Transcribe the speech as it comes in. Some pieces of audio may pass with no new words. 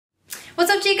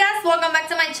What's up, chicas? Welcome back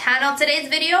to my channel. Today's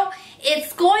video,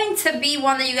 it's going to be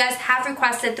one that you guys have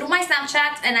requested through my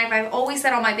Snapchat, and I've always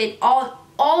said on my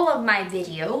all of my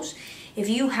videos, if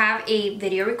you have a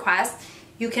video request,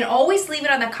 you can always leave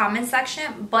it on the comment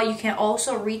section, but you can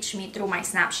also reach me through my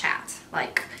Snapchat.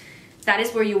 Like, that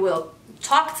is where you will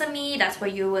talk to me, that's where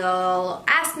you will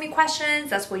ask me questions,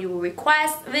 that's where you will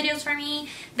request videos for me.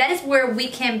 That is where we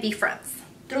can be friends,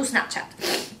 through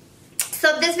Snapchat.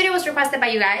 So this video was requested by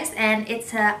you guys, and it's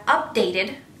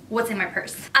updated what's in my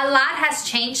purse. A lot has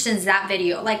changed since that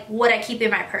video, like what I keep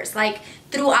in my purse. Like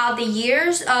throughout the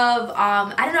years of,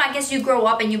 I don't know, I guess you grow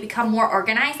up and you become more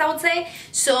organized, I would say.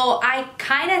 So I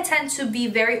kind of tend to be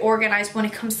very organized when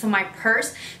it comes to my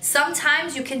purse.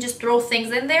 Sometimes you can just throw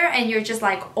things in there and you're just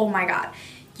like, oh my God.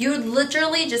 You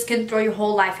literally just can throw your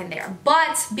whole life in there.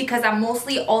 But because I'm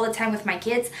mostly all the time with my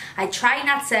kids, I try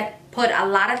not to put a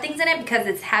lot of things in it because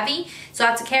it's heavy. So I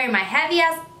have to carry my heavy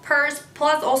ass purse,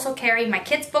 plus also carry my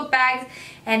kids' book bags,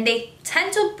 and they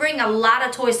tend to bring a lot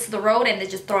of toys to the road and they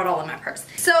just throw it all in my purse.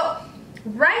 So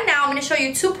right now I'm going to show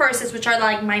you two purses which are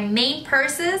like my main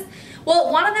purses.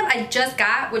 Well, one of them I just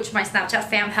got, which my Snapchat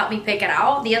fam helped me pick it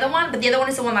out. The other one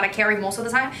is the one that I carry most of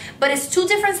the time. But it's two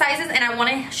different sizes, and I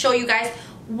want to show you guys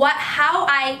how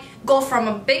I go from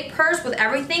a big purse with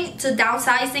everything to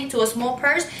downsizing to a small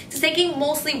purse to taking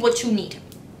mostly what you need.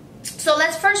 So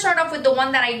let's first start off with the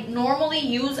one that I normally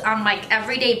use on like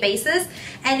everyday basis,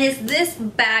 and it's this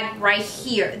bag right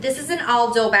here. This is an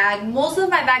Aldo bag. Most of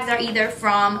my bags are either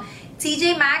from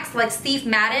TJ Maxx, like Steve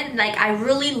Madden. Like I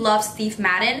really love Steve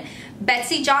Madden,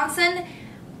 Betsy Johnson,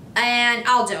 and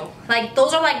Aldo. Like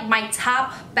those are like my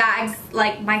top bags,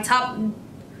 like my top.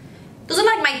 Those are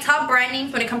like my top brand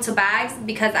names when it comes to bags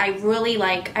because I really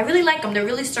like them. They're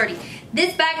really sturdy.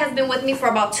 This bag has been with me for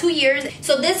about 2 years.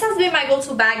 So this has been my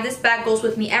go-to bag. This bag goes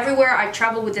with me everywhere. I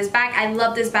travel with this bag. I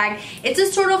love this bag. It's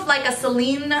just sort of like a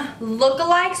Celine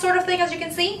look-alike sort of thing, as you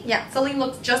can see. Yeah, Celine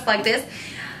looks just like this.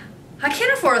 I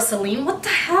can't afford a Celine. What the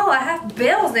hell? I have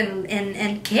bills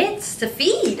and kids to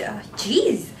feed.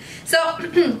 Jeez. So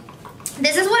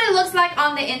this is what it looks like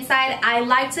on the inside. I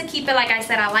like to keep it, like I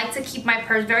said, I like to keep my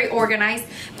purse very organized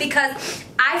because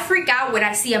I freak out when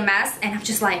I see a mess, and I'm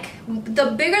just like,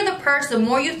 the bigger the purse, the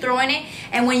more you throw in it,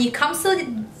 and when it comes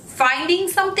to finding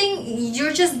something,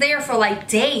 you're just there for like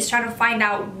days trying to find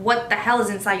out what the hell is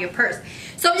inside your purse.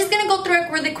 So I'm just gonna go through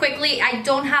it really quickly. I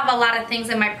don't have a lot of things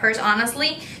in my purse,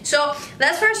 honestly. So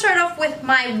let's first start off with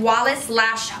my wallet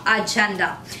slash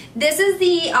agenda. This is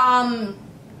the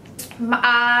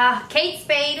Kate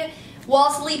Spade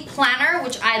Wellesley planner,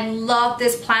 which I love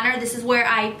this planner. This is where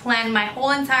I plan my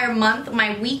whole entire month,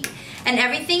 my week, and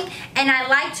everything. And I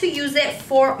like to use it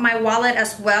for my wallet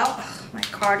as well. Ugh, my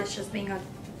card is just being a...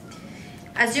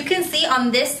 As you can see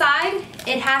on this side,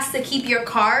 it has to keep your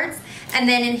cards. And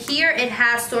then in here, it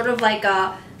has sort of like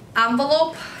a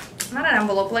envelope. Not an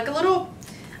envelope, like a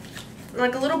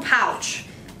little pouch.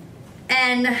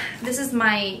 And this is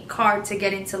my card to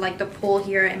get into like the pool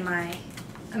here in my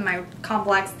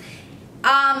complex.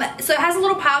 So it has a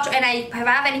little pouch, and if I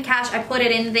have any cash, I put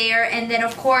it in there. And then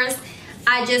of course,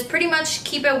 I just pretty much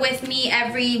keep it with me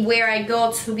everywhere I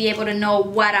go to be able to know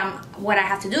what I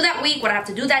have to do that week, what I have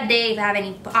to do that day. If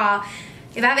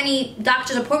I have any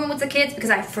doctor's appointment with the kids, because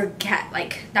I forget,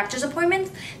 like doctor's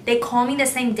appointments, they call me the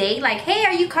same day, like, hey,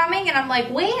 are you coming? And I'm like,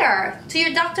 where? To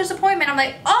your doctor's appointment. I'm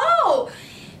like, oh,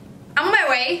 I'm on my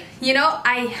way. You know,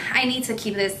 I need to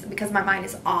keep this because my mind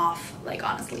is off, like,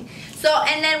 honestly. So,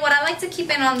 and then what I like to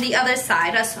keep in on the other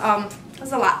side, that's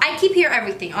a lot. I keep here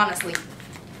everything, honestly,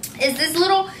 is this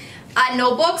little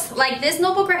notebooks. Like this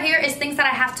notebook right here is things that I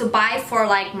have to buy for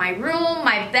like my room,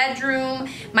 my bedroom,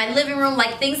 my living room,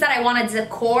 like things that I want to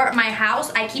decor my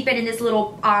house. I keep it in this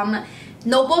little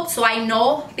notebook, so I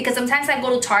know, because sometimes I go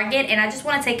to Target and I just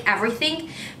want to take everything,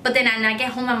 but then when I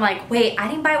get home I'm like, wait, I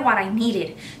didn't buy what I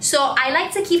needed. So I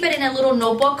like to keep it in a little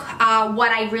notebook,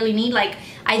 what I really need. Like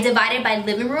I divide it by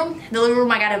living room. The living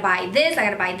room, I gotta buy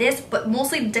this, but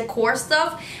mostly decor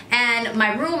stuff. And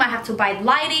my room, I have to buy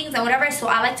lightings and whatever. So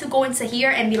I like to go into here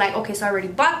and be like, okay, so I already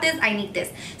bought this, I need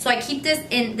this. So I keep this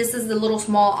in, this is the little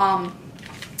small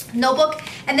notebook.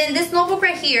 And then this notebook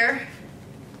right here,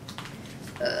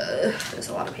 there's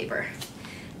a lot of paper.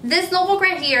 This notebook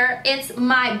right here, it's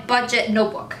my budget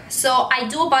notebook. So I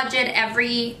do a budget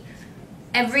every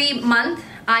month.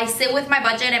 I sit with my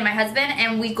budget and my husband,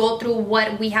 and we go through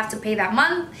what we have to pay that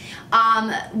month,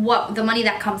 what the money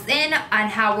that comes in,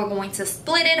 and how we're going to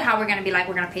split it, how we're going to be like,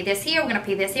 we're going to pay this here, we're going to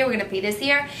pay this here, we're going to pay this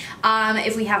here.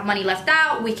 If we have money left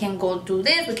out, we can go do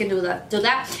this, we can do that.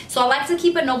 So I like to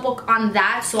keep a notebook on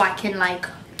that, so I can like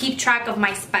keep track of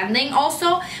my spending also,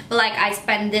 but like I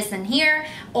spend this in here,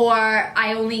 or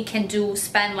I only can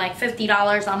spend like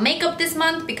 $50 on makeup this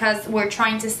month because we're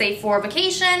trying to save for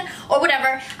vacation or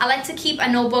whatever. I like to keep a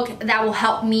notebook that will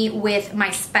help me with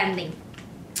my spending.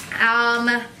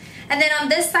 And then on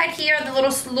this side here, the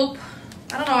little sloop,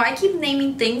 I don't know, I keep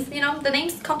naming things, you know, the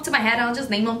names come to my head, I'll just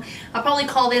name them. I'll probably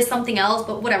call this something else,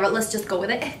 but whatever, let's just go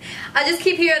with it. I just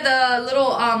keep here the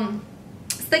little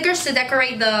stickers to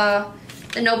decorate the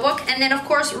notebook, and then of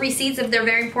course receipts, if they're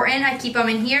very important, I keep them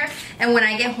in here, and when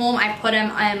I get home I put them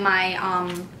in my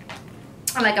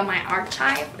like on my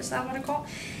archive, is that what I call?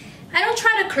 I don't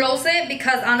try to close it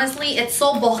because honestly it's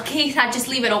so bulky, I just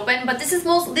leave it open. But this is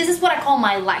what I call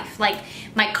my life. Like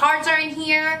my cards are in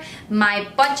here, my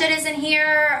budget is in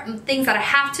here, things that I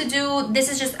have to do. This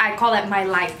is just, I call it my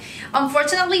life.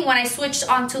 Unfortunately, when I switched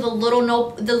onto the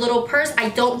little purse, I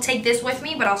don't take this with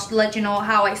me, but I'll let you know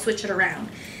how I switch it around.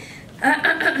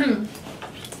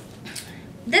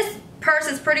 This purse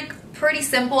is pretty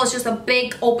simple. It's just a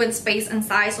big open space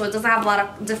inside, so it doesn't have a lot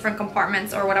of different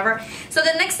compartments or whatever. So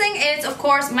the next thing is of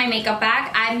course my makeup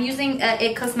bag. I'm using a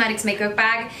IT Cosmetics makeup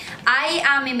bag. I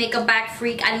am a makeup bag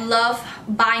freak. I love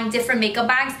buying different makeup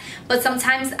bags, but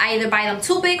sometimes I either buy them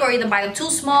too big or either buy them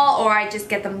too small, or I just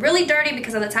get them really dirty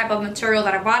because of the type of material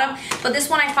that I bought them. But this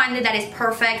one I find that is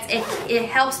perfect. It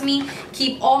helps me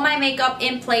keep all my makeup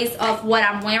in place of what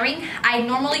I'm wearing. I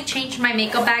normally change my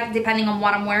makeup bag depending on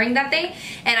what I'm wearing that day,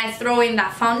 and I throw in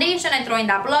that foundation, I throw in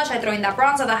that blush, I throw in that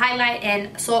bronzer, the highlight,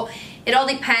 and so it all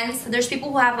depends. There's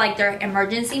people who have like their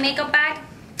emergency makeup bag,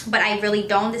 but I really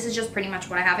don't. This is just pretty much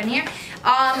what I have in here.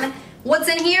 What's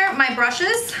in here? My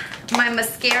brushes, my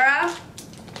mascara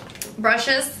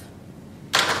brushes,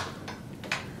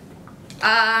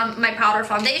 my powder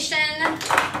foundation,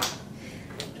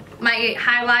 my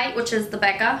highlight, which is the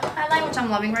Becca highlight, which I'm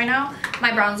loving right now,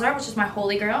 my bronzer, which is my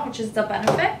Holy Grail, which is the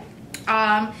Benefit,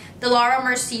 the Laura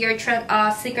Mercier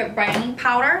Secret Brightening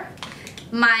Powder,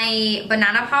 my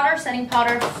banana powder, setting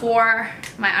powder for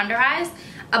my under eyes,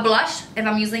 a blush if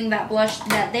I'm using that blush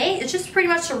that day. It's just pretty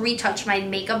much to retouch my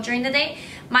makeup during the day,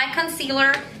 my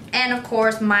concealer, and of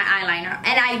course my eyeliner.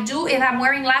 And I do, if I'm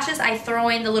wearing lashes, I throw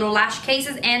in the little lash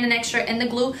cases and an extra in the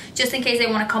glue just in case they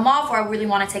want to come off or I really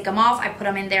want to take them off. I put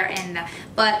them in there, and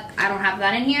but I don't have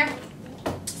that in here.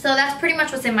 So that's pretty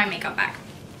much what's in my makeup bag.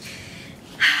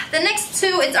 The next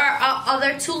two is our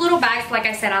other two little bags. Like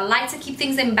I said, I like to keep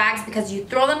things in bags because you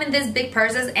throw them in these big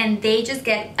purses and they just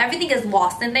get, everything gets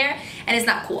lost in there and it's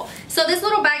not cool. So this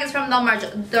little bag is from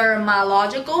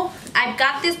Dermalogical. I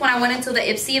got this when I went into the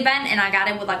Ipsy event and I got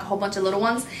it with like a whole bunch of little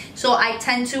ones. So I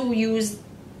tend to use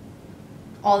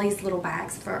all these little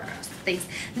bags for things.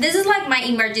 This is like my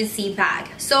emergency bag.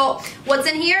 So what's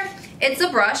in here? It's a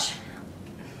brush.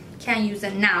 Can't use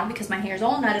it now because my hair is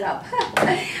all nutted up.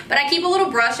 But I keep a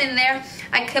little brush in there.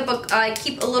 I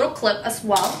keep a little clip as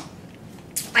well.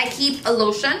 I keep a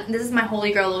lotion. This is my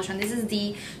Holy Grail lotion. This is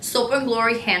the Soap and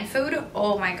Glory Hand Food.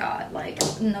 Oh my god, like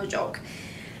no joke.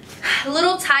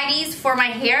 Little tidies for my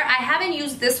hair. I haven't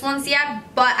used this ones yet,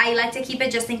 but I like to keep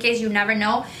it just in case, you never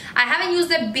know. I haven't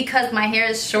used it because my hair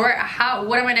is short.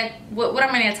 What am I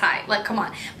gonna tie? Like, come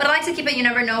on. But I like to keep it. You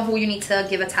never know who you need to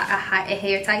give a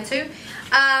hair tie to.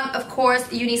 Of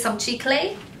course, you need some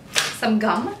chicle, some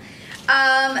gum.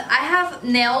 I have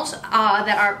nails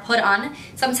that are put on.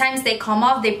 Sometimes they come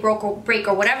off, they break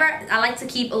or whatever. I like to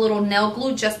keep a little nail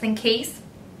glue just in case.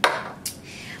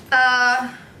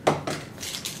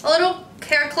 A little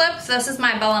hair clip. So this is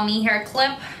my Balm hair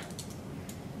clip.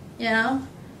 You know,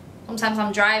 sometimes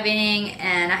I'm driving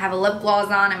and I have a lip gloss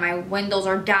on and my windows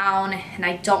are down and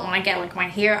I don't want to get like my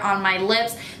hair on my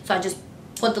lips, so I just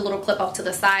put the little clip up to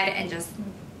the side and just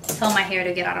tell my hair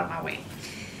to get out of my way.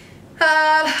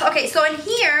 Okay, so in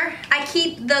here I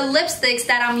keep the lipsticks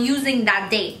that I'm using that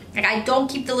day. Like, I don't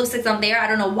keep the lipsticks on there. I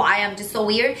don't know why, I'm just so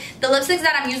weird. The lipsticks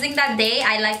that I'm using that day,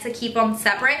 I like to keep them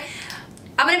separate.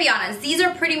 I'm gonna be honest, these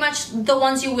are pretty much the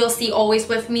ones you will see always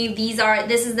with me.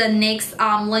 This is the NYX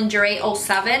Lingerie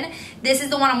 07. This is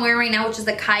the one I'm wearing right now, which is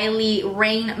the Kylie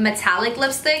Rain Metallic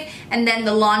Lipstick. And then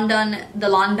the London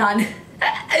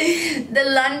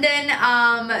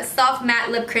Soft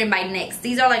Matte Lip Cream by NYX.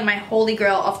 These are like my Holy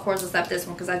Grail, of course, except this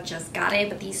one because I just got it.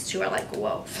 But these two are like,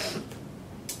 whoa.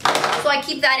 So I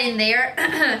keep that in there.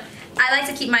 I like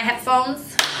to keep my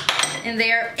headphones in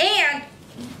there. And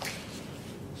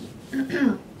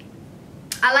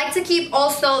I like to keep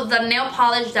also the nail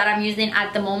polish that I'm using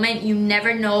at the moment. You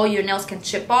never know, your nails can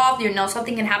chip off,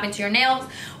 something can happen to your nails,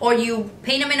 or you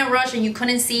paint them in a rush and you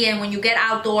couldn't see, and when you get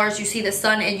outdoors you see the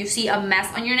sun and you see a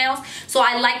mess on your nails. So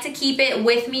I like to keep it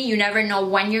with me. You never know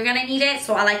when you're gonna need it,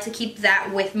 so I like to keep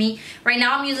that with me. Right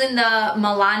now I'm using the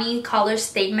Milani color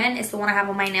statement. It's the one I have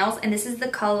on my nails, and this is the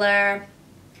color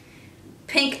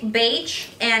Pink Beige,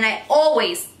 and I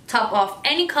always top off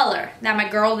any color that my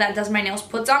girl that does my nails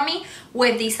puts on me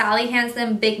with the Sally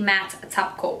Hansen Big Matte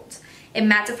Top Coat. It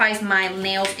mattifies my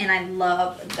nails and I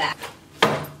love that.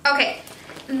 Okay,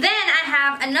 then I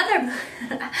have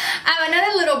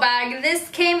another little bag. This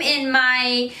came in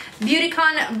my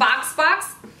Beautycon box.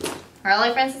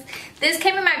 Really, Francis? This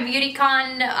came in my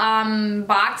Beautycon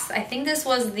box. I think this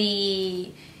was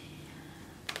the...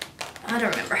 I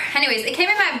don't remember. Anyways, it came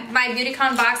in my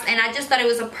Beautycon box, and I just thought it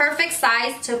was a perfect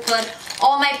size to put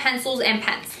all my pencils and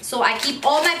pens. So I keep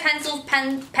all my pencils,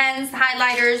 pens,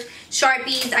 highlighters,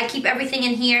 Sharpies. I keep everything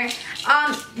in here.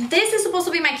 This is supposed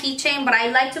to be my keychain, but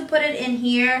I like to put it in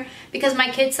here because my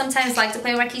kids sometimes like to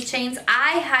play with my keychains.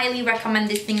 I highly recommend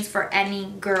these things for any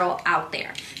girl out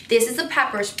there. This is a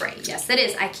pepper spray. Yes, it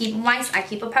is. I keep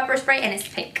a pepper spray, and it's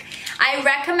pink. I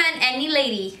recommend any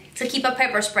lady to keep a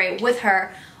pepper spray with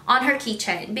her on her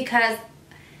keychain, because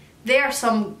there are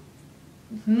some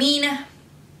mean,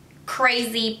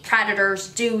 crazy predators,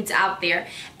 dudes out there,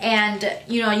 and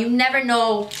you never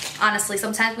know. Honestly,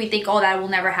 sometimes we think, oh, that will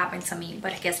never happen to me,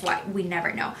 but guess what, we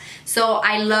never know. So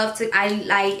I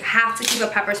have to keep a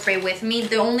pepper spray with me.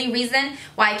 The only reason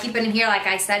why I keep it in here, like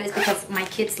I said, is because my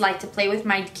kids like to play with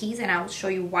my keys, and I will show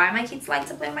you why my kids like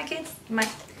to play with my kids.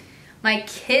 My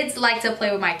kids like to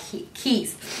play with my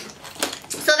keys.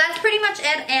 So that's pretty much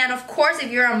it. And of course,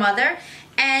 if you're a mother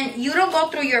and you don't go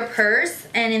through your purse,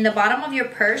 and in the bottom of your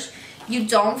purse you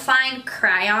don't find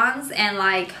crayons and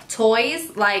like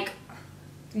toys, like,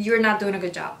 you're not doing a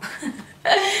good job.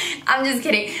 I'm just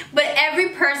kidding. But every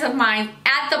purse of mine,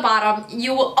 at the bottom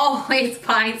you will always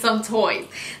find some toys.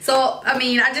 So I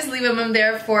mean, I just leave them in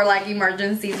there for like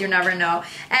emergencies, you never know.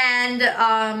 And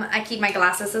I keep my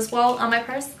glasses as well on my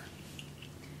purse.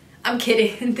 I'm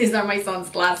kidding. These are my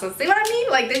son's glasses. See what I mean?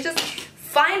 Like, they just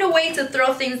find a way to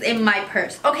throw things in my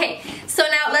purse. Okay, so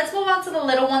now let's move on to the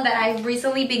little one that I've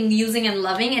recently been using and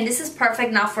loving, and this is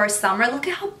perfect now for summer. Look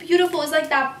at how beautiful. It's like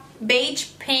that beige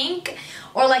pink,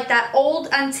 or like that old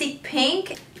antique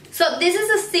pink. So this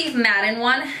is a Steve Madden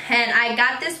one, and I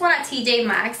got this one at TJ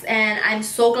Maxx, and I'm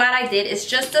so glad I did. It's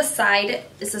just a side,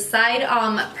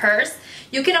 purse.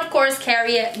 You can of course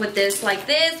carry it with this, like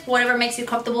this, whatever makes you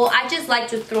comfortable. I just like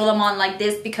to throw them on like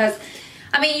this because,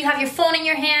 I mean, you have your phone in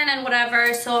your hand and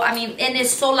whatever. So I mean, and it's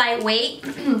so lightweight.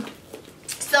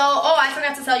 So, oh, I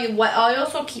forgot to tell you what I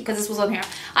also keep, because this was on here.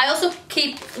 I also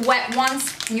keep wet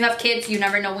ones. When you have kids, you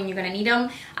never know when you're gonna need them.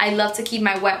 I love to keep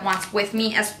my wet ones with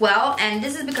me as well. And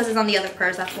this is because it's on the other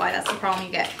purse. That's why. That's the problem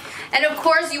you get. And of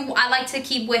course, I like to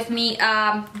keep with me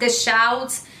the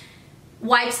Shout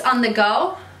wipes on the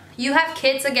go. You have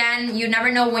kids, again, you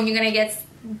never know when you're gonna get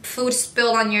food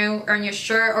spilled on you or on your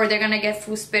shirt, or they're gonna get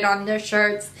food spilled on their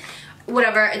shirts,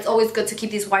 whatever. It's always good to keep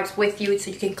these wipes with you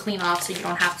so you can clean off, so you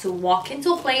don't have to walk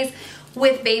into a place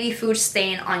with baby food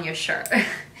stain on your shirt.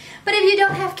 But if you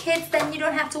don't have kids, then you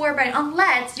don't have to worry about it,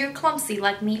 unless you're clumsy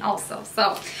like me also.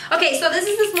 So okay, so this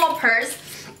is the small purse.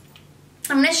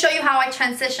 I'm going to show you how I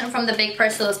transition from the big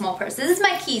purse to the small purse. This is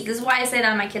my keys. This is why I say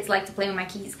that my kids like to play with my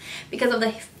keys, because of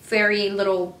the very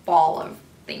little ball of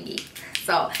thingy.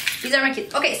 So these are my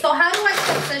keys. Okay, so how do I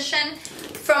transition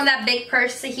from that big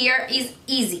purse to here? Is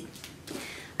easy.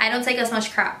 I don't take as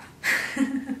much crap.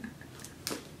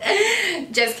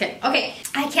 Just kidding. Okay,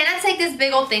 I cannot take this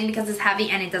big old thing because it's heavy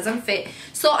and it doesn't fit.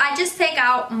 So I just take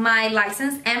out my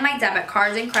license and my debit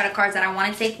cards and credit cards that I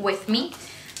want to take with me.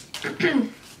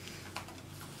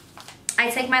 I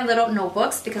take my little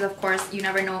notebooks because, of course, you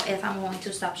never know if I'm going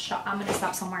to stop shop. I'm going to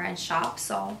stop somewhere and shop,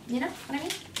 so you know what I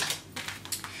mean.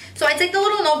 So I take the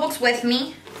little notebooks with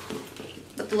me.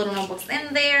 Put the little notebooks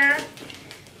in there.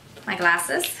 My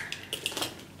glasses.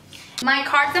 My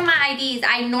cards and my IDs.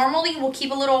 I normally will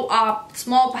keep a little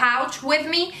small pouch with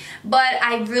me, but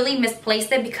I really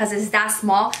misplaced it because it's that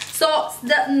small. So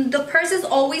the purses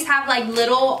always have like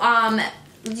little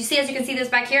you see, as you can see this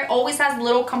back here, always has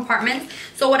little compartments.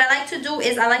 So what I like to do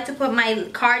is I like to put my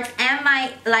cards and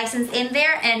my license in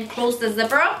there and close the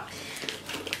zipper up.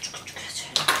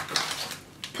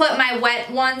 Put my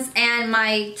wet ones and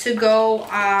my to-go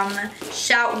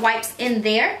Shout wipes in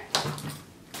there.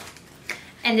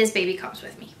 And this baby comes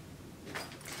with me.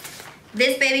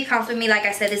 This baby comes with me. Like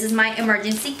I said, this is my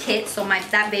emergency kit. So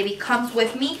that baby comes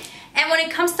with me. And when it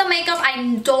comes to makeup,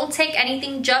 I don't take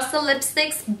anything, just the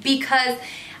lipsticks, because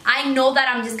I know that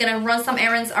I'm just gonna run some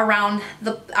errands around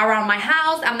my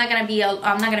house. I'm not gonna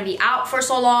be out for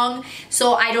so long,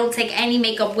 so I don't take any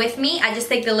makeup with me. I just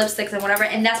take the lipsticks and whatever,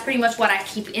 and that's pretty much what I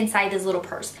keep inside this little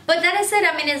purse. But that is it.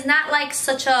 I mean, it's not like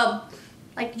such a,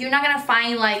 like, you're not gonna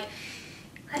find like,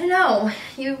 I don't know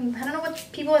what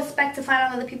people expect to find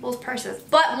on other people's purses.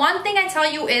 But one thing I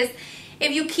tell you is,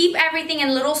 if you keep everything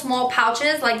in little small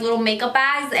pouches, like little makeup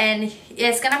bags, and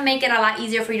it's gonna make it a lot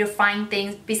easier for you to find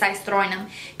things besides throwing them.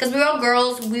 Because we're all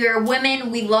girls, we're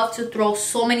women, we love to throw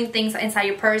so many things inside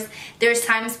your purse. There's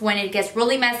times when it gets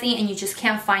really messy and you just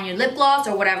can't find your lip gloss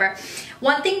or whatever.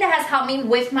 One thing that has helped me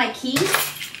with my keys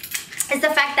is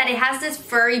the fact that it has this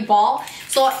furry ball.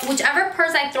 So whichever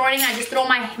purse I throw it in, I just throw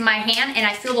my hand and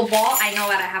I feel the ball, I know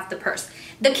that I have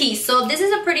the keys. So this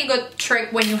is a pretty good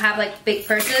trick when you have like big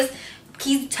purses.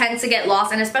 Keys tend to get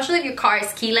lost, and especially if your car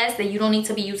is keyless, then you don't need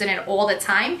to be using it all the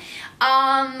time.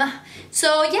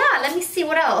 So yeah, let me see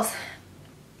what else.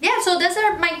 Yeah, so those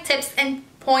are my tips and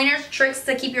pointers, tricks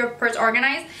to keep your purse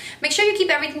organized. Make sure you keep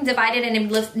everything divided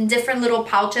in different little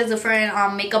pouches,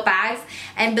 different makeup bags,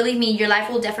 and believe me, your life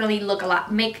will definitely look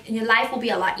your life will be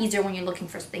a lot easier when you're looking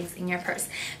for things in your purse.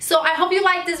 So I hope you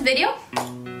liked this video.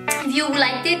 If you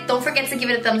liked it, don't forget to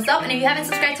give it a thumbs up, and if you haven't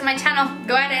subscribed to my channel,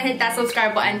 go ahead and hit that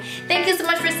subscribe button. Thank you so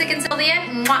much for sticking till the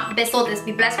end. Mwah, besotes,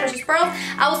 be blessed, precious pearls.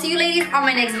 I will see you ladies on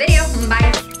my next video.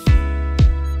 Bye.